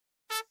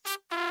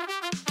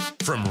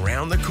from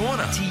round the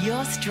corner to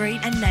your street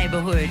and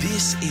neighbourhood.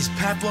 This is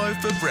Pablo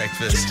for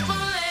breakfast.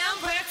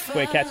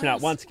 We're catching up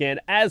once again,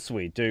 as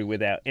we do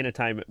with our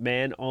entertainment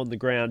man on the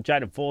ground,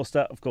 Jayden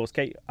Forster. Of course,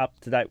 keep up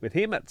to date with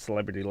him at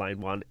Celebrity Lane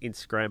 1,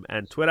 Instagram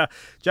and Twitter.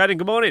 Jayden,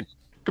 good morning.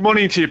 Good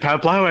morning to you,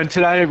 Pablo, and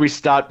today we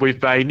start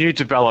with a new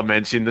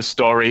development in the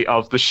story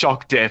of the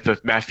shock death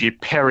of Matthew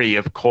Perry,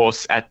 of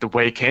course, at the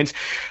weekend.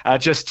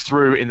 Just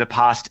through in the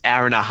past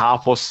hour and a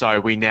half or so,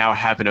 we now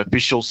have an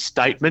official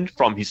statement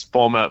from his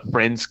former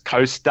Friends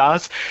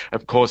co-stars.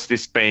 Of course,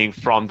 this being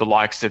from the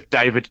likes of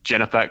David,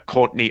 Jennifer,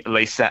 Courtney,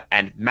 Lisa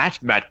and Matt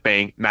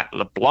being Matt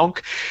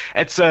LeBlanc.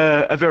 It's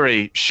a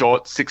very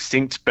short,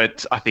 succinct,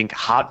 but I think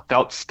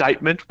heartfelt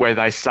statement where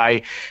they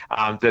say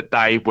that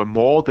they were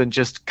more than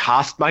just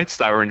castmates.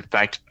 They were in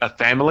fact a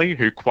family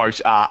who,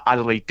 quote, are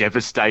utterly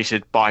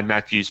devastated by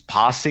Matthew's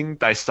passing.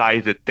 They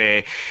say that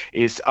there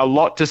is a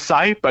lot to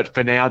say, but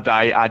for now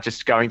they are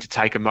just going to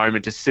take a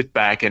moment to sit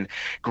back and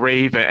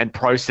grieve and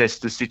process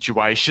the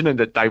situation, and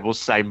that they will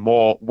say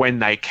more when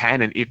they can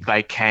and if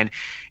they can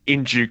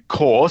in due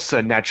course,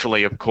 and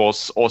naturally, of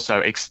course, also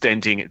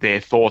extending their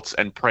thoughts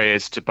and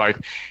prayers to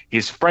both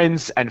his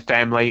friends and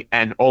family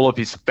and all of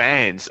his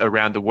fans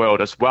around the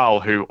world as well,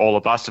 who all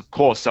of us, of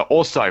course, are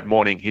also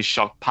mourning his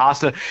shock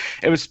passing.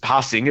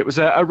 It was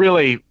a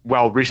really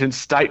well-written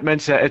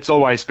statement. It's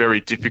always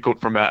very difficult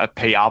from a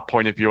PR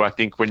point of view, I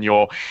think, when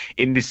you're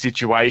in this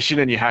situation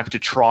and you have to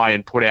try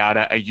and put out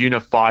a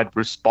unified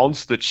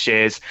response that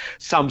shares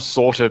some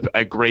sort of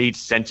agreed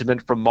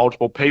sentiment from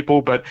multiple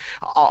people. But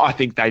I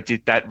think they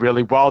did that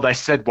really well. They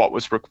said what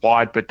was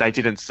required, but they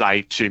didn't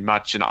say too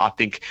much. And I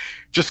think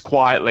just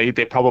quietly,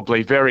 they're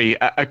probably very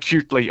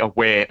acutely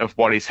aware of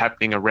what is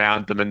happening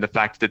around them and the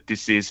fact that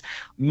this is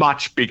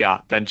much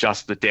bigger than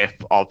just the death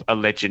of a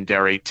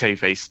legendary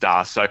TV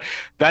star. So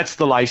that's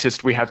the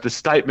latest. We have the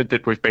statement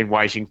that we've been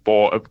waiting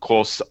for. Of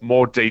course,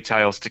 more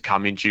details to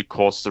come in due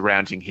course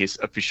surrounding his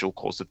official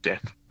cause of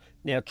death.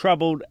 Now,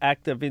 troubled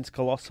actor Vince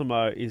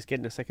Colosimo is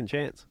getting a second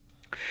chance.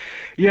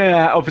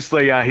 Yeah,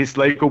 obviously his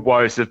legal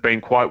woes have been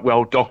quite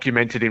well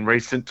documented in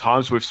recent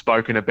times. We've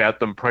spoken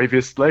about them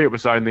previously. It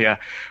was only a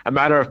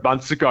matter of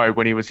months ago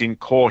when he was in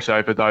court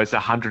over those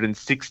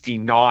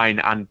 169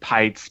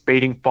 unpaid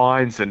speeding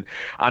fines and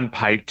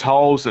unpaid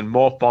tolls and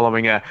more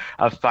following a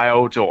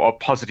failed or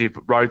positive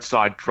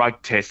roadside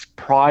drug test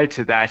prior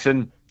to that.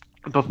 And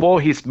before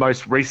his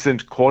most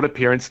recent court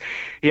appearance,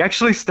 he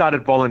actually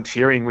started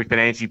volunteering with an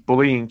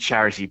anti-bullying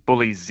charity,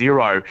 Bully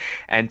Zero.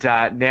 And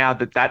now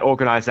that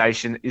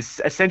organisation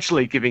is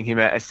essentially giving him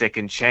a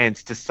second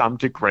chance to some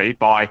degree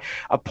by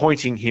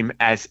appointing him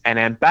as an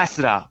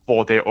ambassador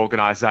for their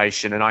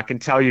organisation. And I can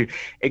tell you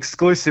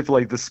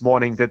exclusively this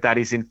morning that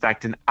is in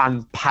fact an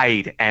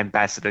unpaid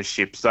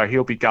ambassadorship. So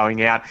he'll be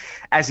going out,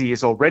 as he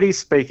is already,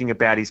 speaking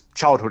about his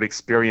childhood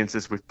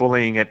experiences with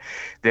bullying at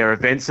their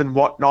events and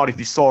whatnot. If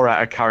you saw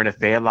a current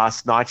affair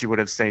last night, you would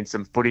have seen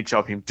some footage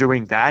of him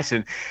doing that,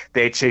 and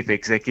their chief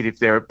executive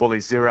there at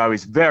Bully Zero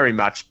is very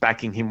much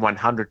backing him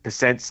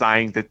 100%,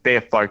 saying that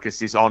their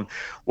focus is on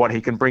what he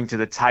can bring to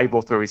the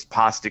table through his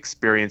past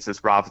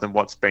experiences rather than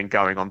what's been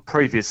going on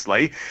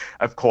previously.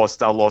 Of course,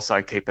 they'll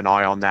also keep an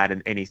eye on that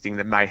and anything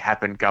that may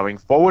happen going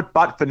forward,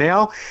 but for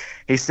now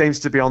he seems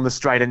to be on the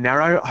straight and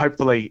narrow.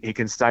 Hopefully he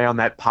can stay on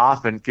that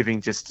path, and giving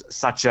just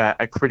such a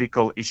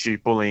critical issue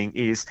bullying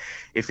is,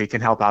 if he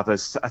can help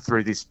others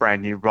through this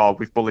brand new role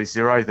with Bully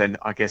Zero, then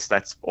I guess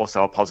that's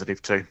also a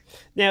positive too.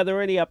 Now, are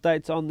there any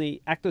updates on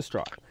the actor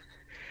strike?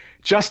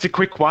 Just a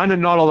quick one,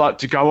 and not a lot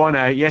to go on.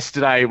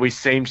 Yesterday, we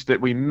seemed that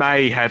we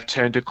may have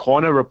turned a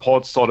corner.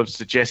 Reports sort of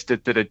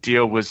suggested that a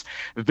deal was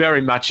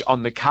very much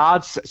on the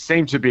cards,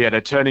 seemed to be at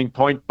a turning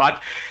point,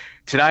 but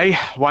today,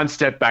 one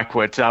step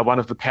backward. One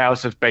of the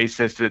powers of be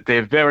says that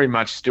they're very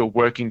much still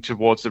working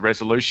towards a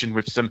resolution,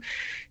 with some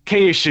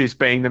key issues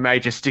being the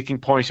major sticking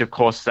point. Of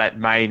course, that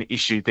main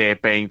issue there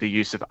being the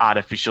use of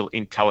artificial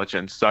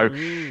intelligence. So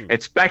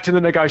it's back to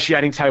the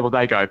negotiating table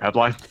they go,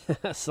 Pablo.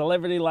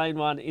 Celebrity Lane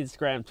 1,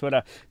 Instagram,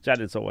 Twitter.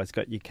 Jayden's always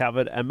got you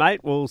covered. And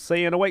mate, we'll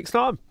see you in a week's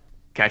time.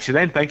 Catch you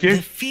then. Thank you.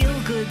 The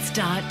feel-good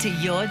start to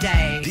your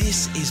day.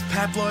 This is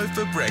Pablo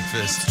for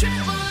breakfast.